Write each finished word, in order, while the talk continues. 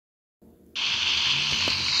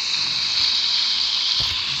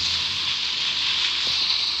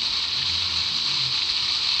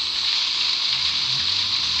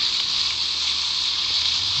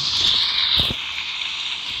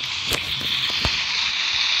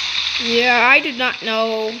Yeah, I do not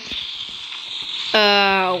know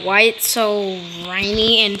why it's so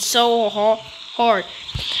rainy and so hard.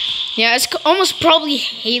 Yeah, it's almost probably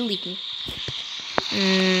hailing.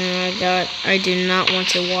 I do not want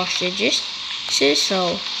to wash the dishes,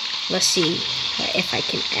 so let's see if I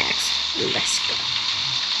can ask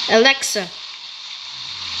Alexa,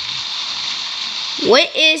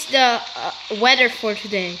 what is the weather for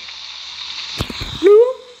today?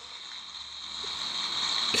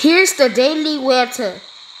 Here's the daily weather.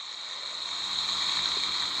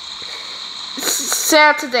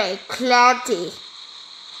 Saturday, cloudy.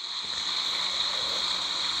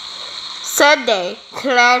 Sunday,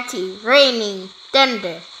 cloudy, raining,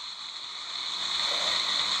 thunder.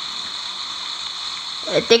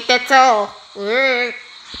 I think that's all.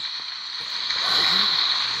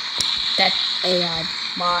 That AI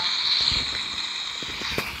bot.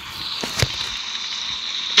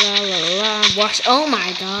 La la la. Wash. Oh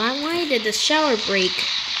my god! Why did the shower break?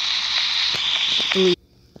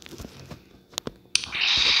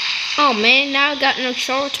 Oh man, now I got no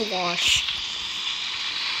shower to wash.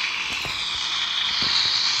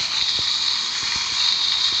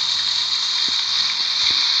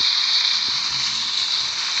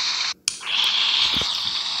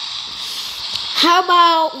 How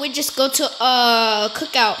about we just go to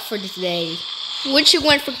cookout for today? What you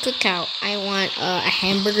want for cookout? I want a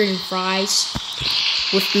hamburger and fries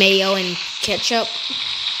with mayo and ketchup.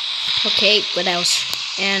 Okay, what else?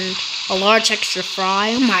 And a large extra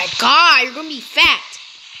fry. Oh my god, you're gonna be fat.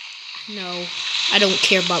 No, I don't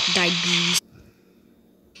care about diabetes.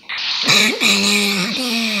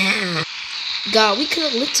 God, we could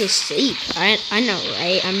have lit to sleep. I know,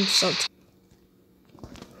 right? I'm so tired.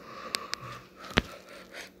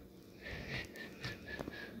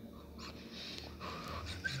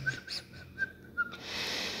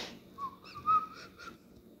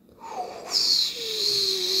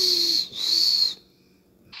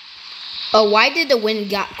 Why did the wind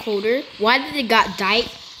got colder? Why did it got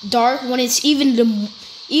dark when it's even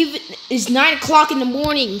it's 9 o'clock in the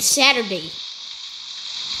morning Saturday?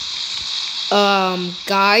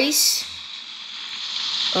 Guys.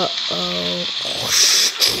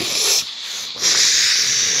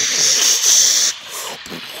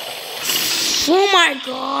 Oh my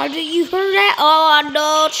god, you heard that? Oh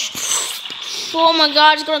no. Oh my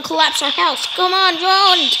god, it's gonna collapse our house. Come on,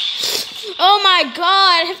 drone. Oh my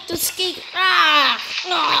god, I have to escape.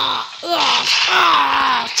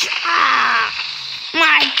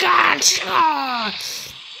 My god.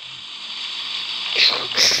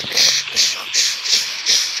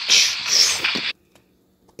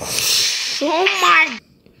 Oh my.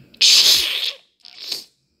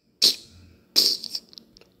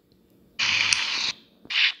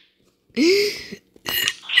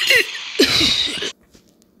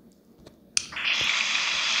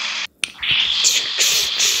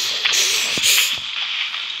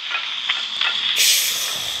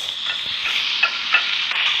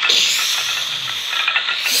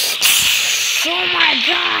 Oh my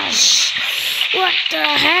gosh! What the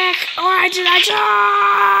heck? Why did I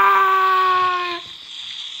die?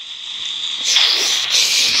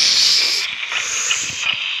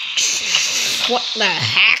 What the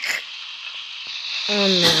heck? Oh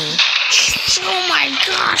no. Oh my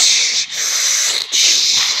gosh!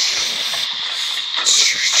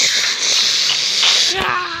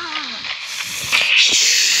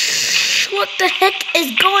 What the heck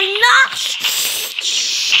is going on?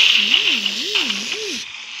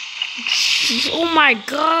 Oh my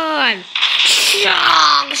god!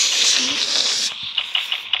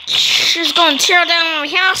 She's gonna tear down my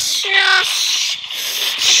house.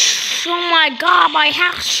 Oh my god, my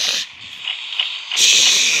house.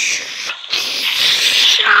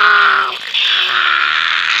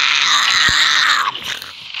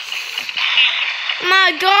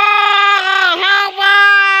 My god,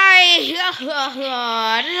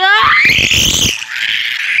 help me!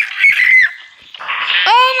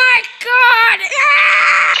 Oh my god!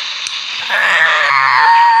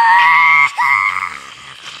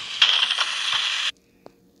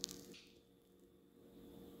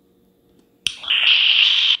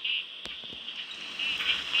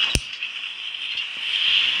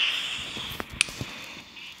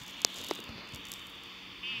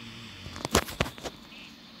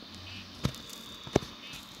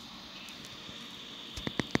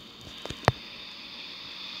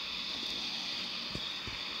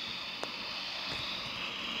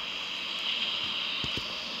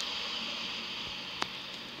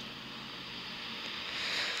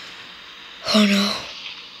 Oh no.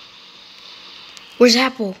 Where's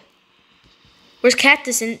Apple? Where's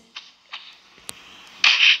Cactus? And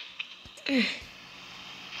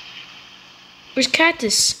Where's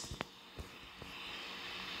Cactus?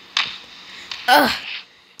 Ugh,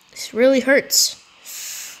 this really hurts.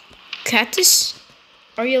 Cactus,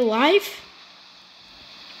 are you alive?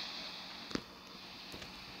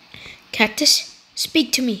 Cactus,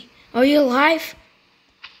 speak to me. Are you alive?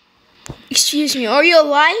 Excuse me, are you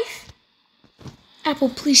alive? Apple,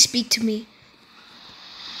 please speak to me.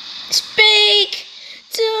 Speak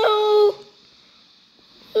to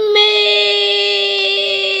me.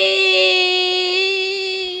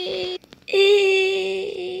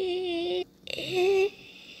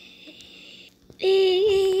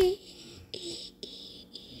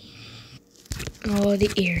 All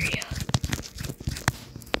the area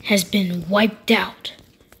has been wiped out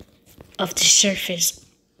of the surface.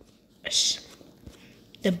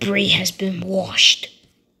 Debris has been washed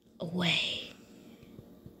away.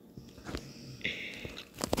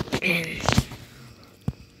 And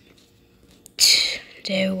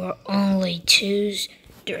there were only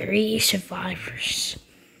 3 survivors.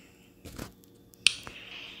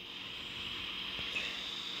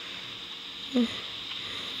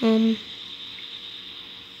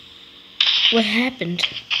 What happened?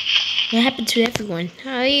 What happened to everyone?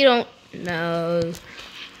 You don't know.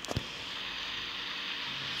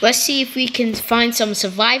 Let's see if we can find some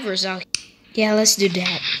survivors out here. Yeah, let's do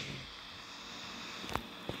that.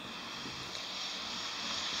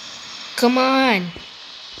 Come on.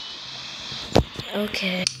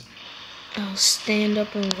 Okay. I'll stand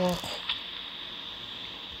up and walk.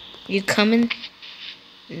 You coming?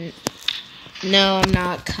 No, I'm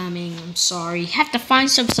not coming. I'm sorry. Have to find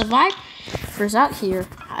some survivors out here.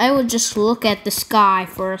 I will just look at the sky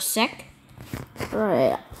for a sec.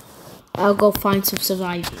 Alright. I'll go find some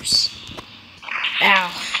survivors.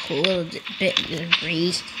 Ow. A little bit of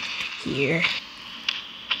debris here.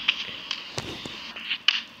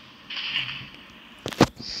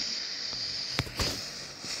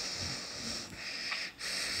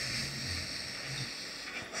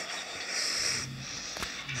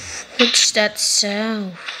 What's that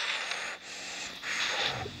sound?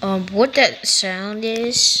 What that sound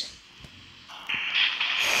is?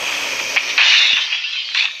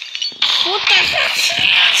 What the heck?